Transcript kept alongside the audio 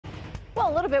Well,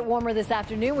 a little bit warmer this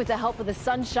afternoon with the help of the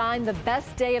sunshine. The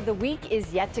best day of the week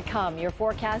is yet to come. Your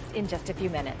forecast in just a few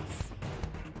minutes.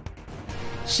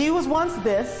 She was once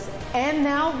this and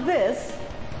now this,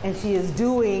 and she is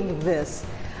doing this.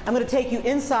 I'm going to take you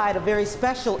inside a very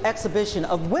special exhibition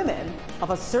of women of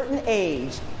a certain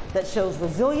age that shows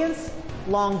resilience,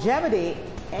 longevity,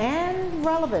 and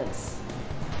relevance.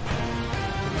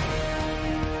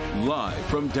 Live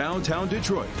from downtown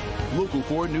Detroit, Local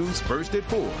 4 News First at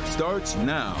 4 starts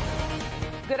now.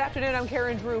 Good afternoon, I'm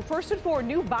Karen Drew. First at 4,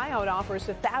 new buyout offers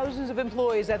to thousands of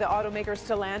employees at the automaker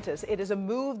Stellantis. It is a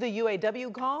move the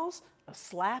UAW calls a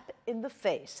slap in the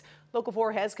face. Local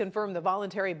 4 has confirmed the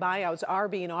voluntary buyouts are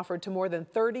being offered to more than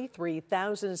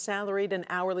 33,000 salaried and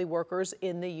hourly workers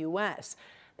in the U.S.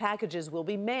 Packages will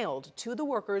be mailed to the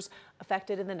workers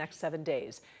affected in the next 7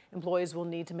 days. Employees will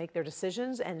need to make their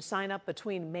decisions and sign up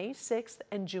between May 6th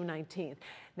and June 19th.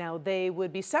 Now, they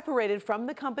would be separated from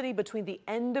the company between the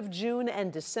end of June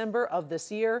and December of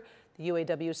this year. The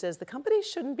UAW says the company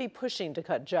shouldn't be pushing to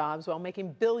cut jobs while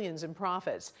making billions in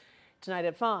profits. Tonight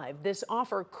at 5, this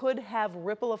offer could have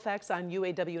ripple effects on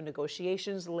UAW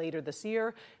negotiations later this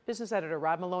year. Business editor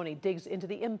Rob Maloney digs into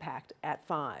the impact at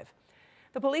 5.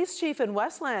 The police chief in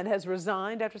Westland has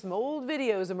resigned after some old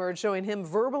videos emerged showing him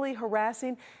verbally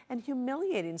harassing and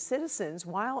humiliating citizens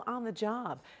while on the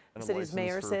job. The city's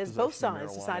mayor says both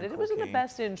sides decided it was in the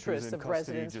best interest of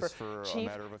residents for Chief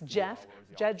Jeff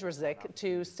Jedrzejczyk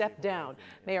to step down.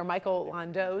 Mayor Michael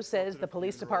Landau says the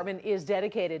police department is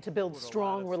dedicated to build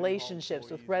strong relationships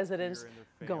with residents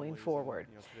going forward.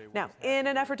 Now, in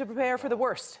an effort to prepare for the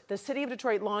worst, the city of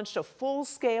Detroit launched a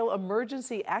full-scale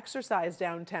emergency exercise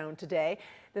downtown today.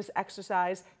 This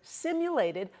exercise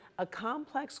simulated a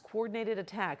complex coordinated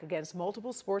attack against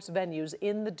multiple sports venues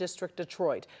in the district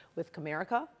Detroit, with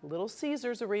Comerica, Little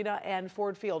Caesars Arena, and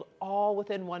Ford Field all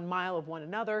within 1 mile of one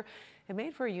another. It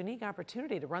made for a unique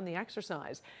opportunity to run the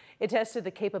exercise. It tested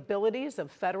the capabilities of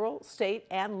federal, state,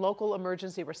 and local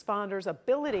emergency responders'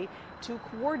 ability to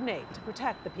coordinate to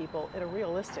protect the people in a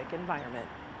realistic environment.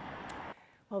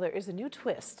 Well, there is a new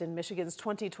twist in Michigan's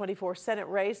 2024 Senate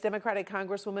race. Democratic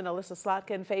Congresswoman Elissa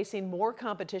Slotkin facing more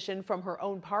competition from her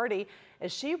own party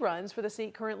as she runs for the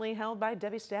seat currently held by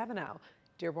Debbie Stabenow.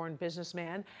 Dearborn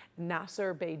businessman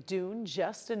Nasser Beydoun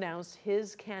just announced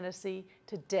his candidacy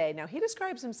today. Now, he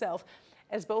describes himself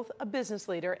as both a business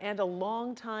leader and a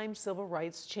longtime civil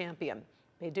rights champion.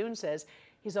 Beydoun says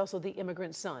he's also the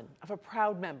immigrant son of a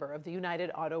proud member of the United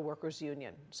Auto Workers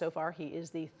Union. So far, he is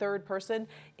the third person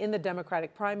in the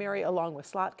Democratic primary, along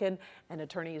with Slotkin and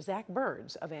attorney Zach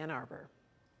Burns of Ann Arbor.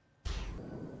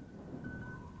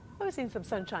 We've seen some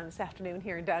sunshine this afternoon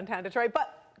here in downtown Detroit,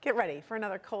 but get ready for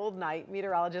another cold night.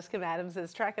 Meteorologist Kim Adams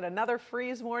is tracking another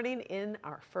freeze warning in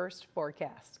our first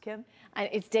forecast. Kim?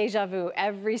 It's deja vu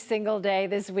every single day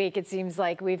this week. It seems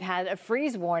like we've had a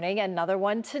freeze warning, another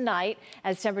one tonight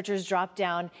as temperatures drop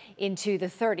down into the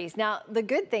 30s. Now, the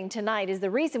good thing tonight is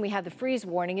the reason we have the freeze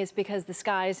warning is because the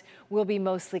skies will be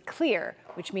mostly clear,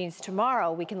 which means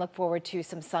tomorrow we can look forward to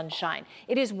some sunshine.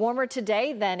 It is warmer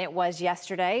today than it was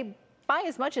yesterday, by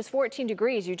as much as 14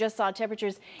 degrees. You just saw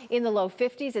temperatures in the low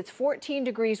 50s. It's 14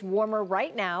 degrees warmer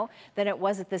right now than it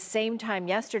was at the same time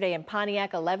yesterday in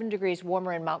Pontiac, 11 degrees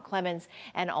warmer in Mount Clemens,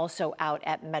 and also out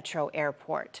at Metro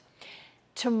Airport.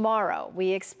 Tomorrow,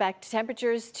 we expect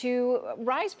temperatures to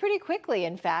rise pretty quickly.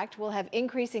 In fact, we'll have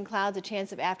increasing clouds, a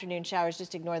chance of afternoon showers.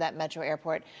 Just ignore that Metro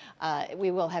Airport.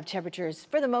 We will have temperatures,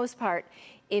 for the most part,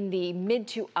 in the mid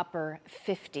to upper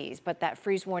 50s. But that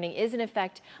freeze warning is in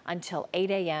effect until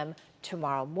 8 a.m.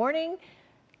 tomorrow morning.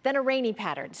 Then a rainy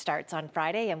pattern starts on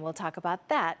Friday, and we'll talk about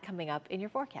that coming up in your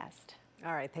forecast.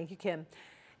 All right, thank you, Kim.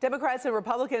 Democrats and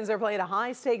Republicans are playing a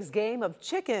high-stakes game of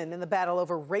chicken in the battle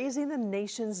over raising the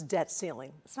nation's debt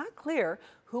ceiling. It's not clear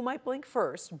who might blink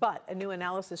first, but a new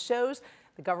analysis shows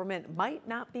the government might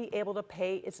not be able to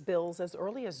pay its bills as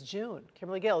early as June.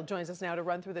 Kimberly Gill joins us now to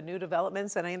run through the new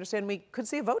developments, and I understand we could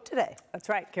see a vote today. That's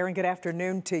right. Karen, good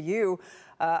afternoon to you.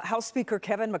 House Speaker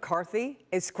Kevin McCarthy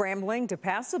is scrambling to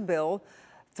pass a bill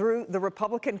through the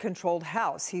Republican-controlled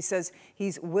House. He says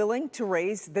he's willing to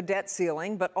raise the debt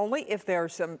ceiling, but only if there are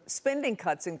some spending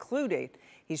cuts included.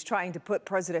 He's trying to put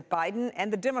President Biden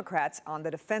and the Democrats on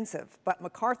the defensive. But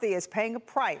McCarthy is paying a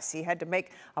price. He had to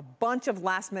make a bunch of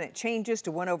last-minute changes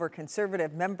to win over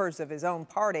conservative members of his own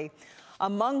party.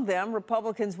 Among them,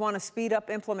 Republicans want to speed up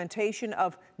implementation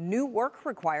of new work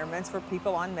requirements for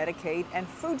people on Medicaid and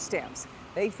food stamps.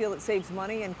 They feel it saves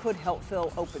money and could help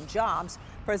fill open jobs.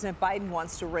 President Biden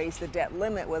wants to raise the debt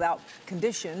limit without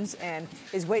conditions and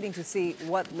is waiting to see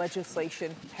what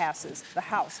legislation passes the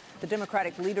House. The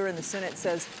Democratic leader in the Senate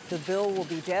says the bill will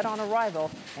be dead on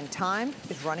arrival and time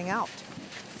is running out.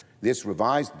 This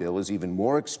revised bill is even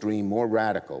more extreme, more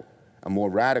radical, a more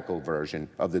radical version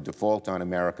of the Default on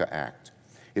America Act.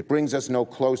 It brings us no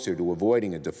closer to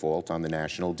avoiding a default on the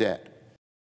national debt.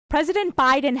 President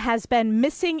Biden has been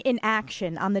missing in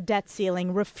action on the debt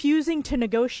ceiling, refusing to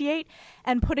negotiate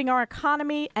and putting our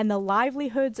economy and the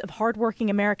livelihoods of hardworking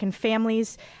American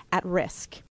families at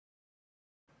risk.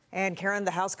 And Karen,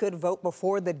 the House could vote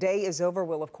before the day is over.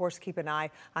 We'll, of course, keep an eye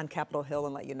on Capitol Hill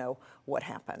and let you know what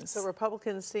happens. So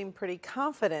Republicans seem pretty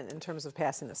confident in terms of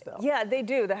passing this bill. Yeah, they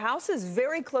do. The House is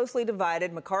very closely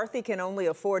divided. McCarthy can only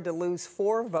afford to lose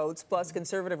 4 votes. Plus,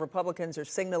 conservative Republicans are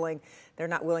signaling they're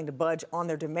not willing to budge on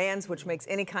their demands, which makes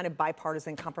any kind of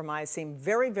bipartisan compromise seem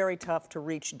very, very tough to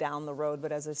reach down the road.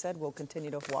 But as I said, we'll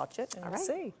continue to watch it and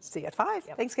see. See you at 5.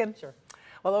 Yep. Thanks, Kim. Sure.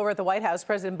 Well, over at the White House,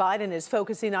 President Biden is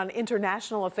focusing on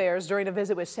international affairs during a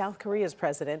visit with South Korea's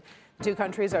president. The two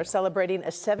countries are celebrating a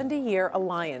 70-year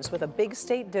alliance with a big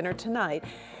state dinner tonight,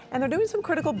 and they're doing some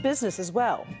critical business as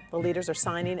well. The leaders are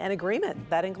signing an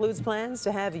agreement that includes plans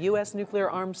to have U.S.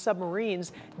 nuclear-armed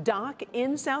submarines dock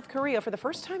in South Korea for the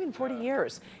first time in 40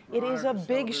 years. It is a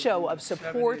big show of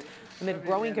support amid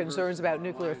growing concerns about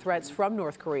nuclear threats from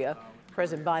North Korea.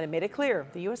 President Biden made it clear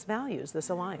the U.S. values this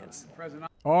alliance.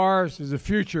 Ours is a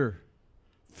future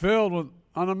filled with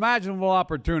unimaginable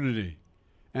opportunity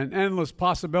and endless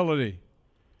possibility.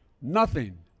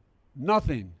 Nothing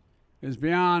is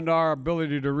beyond our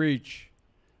ability to reach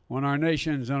when our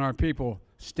nations and our people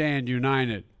stand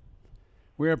united.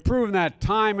 We have proven that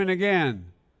time and again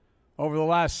over the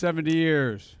last 70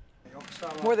 years.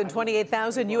 More than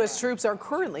 28,000 U.S. troops are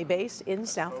currently based in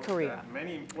South Korea.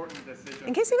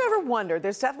 In case you've ever wondered,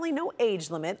 there's definitely no age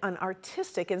limit on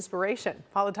artistic inspiration.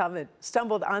 Paula Tubman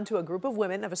stumbled onto a group of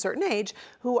women of a certain age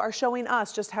who are showing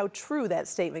us just how true that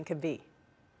statement can be.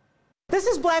 This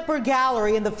is Blackbird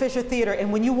Gallery in the Fisher Theater,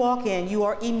 and when you walk in, you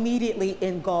are immediately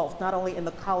engulfed, not only in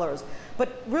the colors,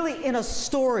 but really in a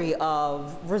story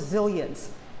of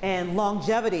resilience and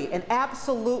longevity and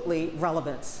absolutely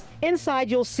relevance. Inside,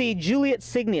 you'll see Juliet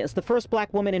Signius, the first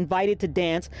black woman invited to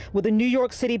dance with the New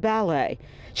York City Ballet.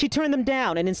 She turned them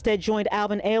down and instead joined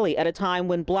Alvin Ailey at a time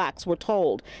when blacks were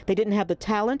told they didn't have the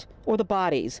talent or the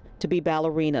bodies to be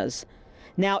ballerinas.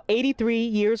 Now 83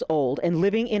 years old and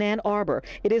living in Ann Arbor,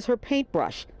 it is her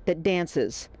paintbrush that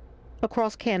dances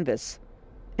across canvas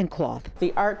and cloth.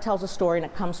 The art tells a story, and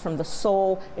it comes from the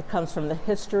soul, it comes from the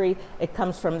history, it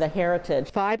comes from the heritage.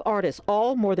 5 artists,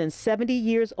 all more than 70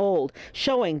 years old,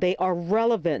 showing they are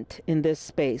relevant in this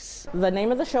space. The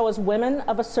name of the show is Women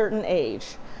of a Certain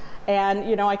Age. And,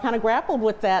 you know, I kind of grappled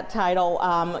with that title.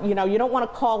 You know, you don't want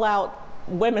to call out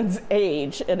women's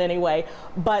age in any way,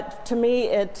 but to me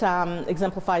it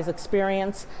exemplifies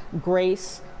experience,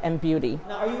 grace, and beauty.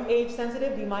 Now, are you age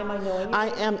sensitive? Do you mind my knowing? I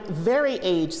am very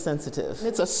age sensitive.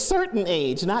 It's a certain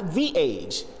age, not the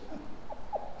age.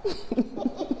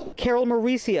 Carol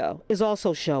Mauricio is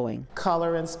also showing.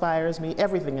 Color inspires me,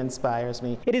 everything inspires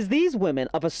me. It is these women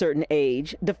of a certain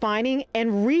age defining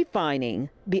and refining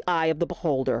the eye of the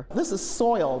beholder. This is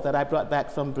soil that I brought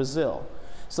back from Brazil.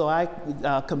 So I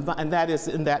combine, and that is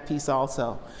in that piece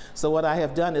also. So what I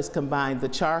have done is combine the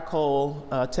charcoal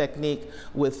technique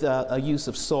with a use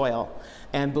of soil.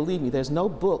 And believe me, there's no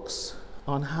books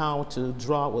on how to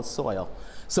draw with soil.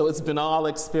 So it's been all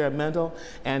experimental,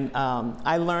 and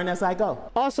I learn as I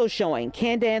go. Also showing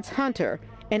Candace Hunter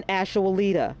and Asha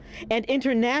Walida, and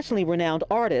internationally renowned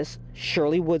artist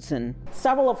Shirley Woodson.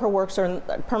 Several of her works are in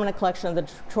the permanent collection of the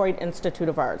Detroit Institute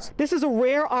of Arts. This is a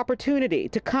rare opportunity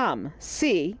to come,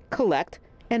 see, collect,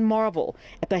 and marvel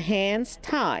at the hands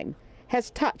time has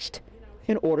touched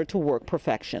in order to work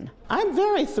perfection. I'm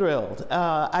very thrilled.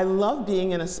 I love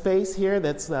being in a space here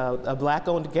that's a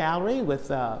black-owned gallery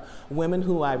with women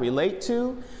who I relate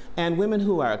to, and women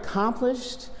who are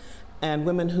accomplished, and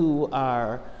women who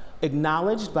are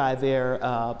acknowledged by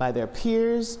their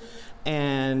peers,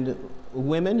 and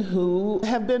women who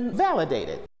have been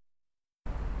validated.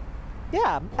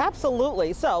 Yeah,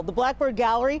 absolutely. So the Blackbird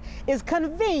Gallery is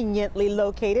conveniently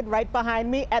located right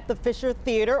behind me at the Fisher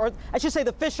Theater, or I should say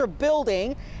the Fisher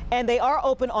Building, and they are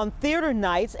open on theater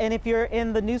nights. And if you're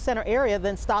in the New Center area,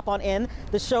 then stop on in.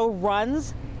 The show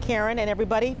runs, Karen and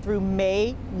everybody, through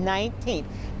May 19th.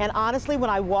 And honestly, when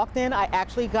I walked in, I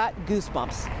actually got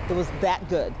goosebumps. It was that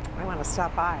good. I want to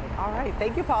stop by. All right.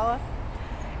 Thank you, Paula.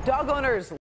 Dog owners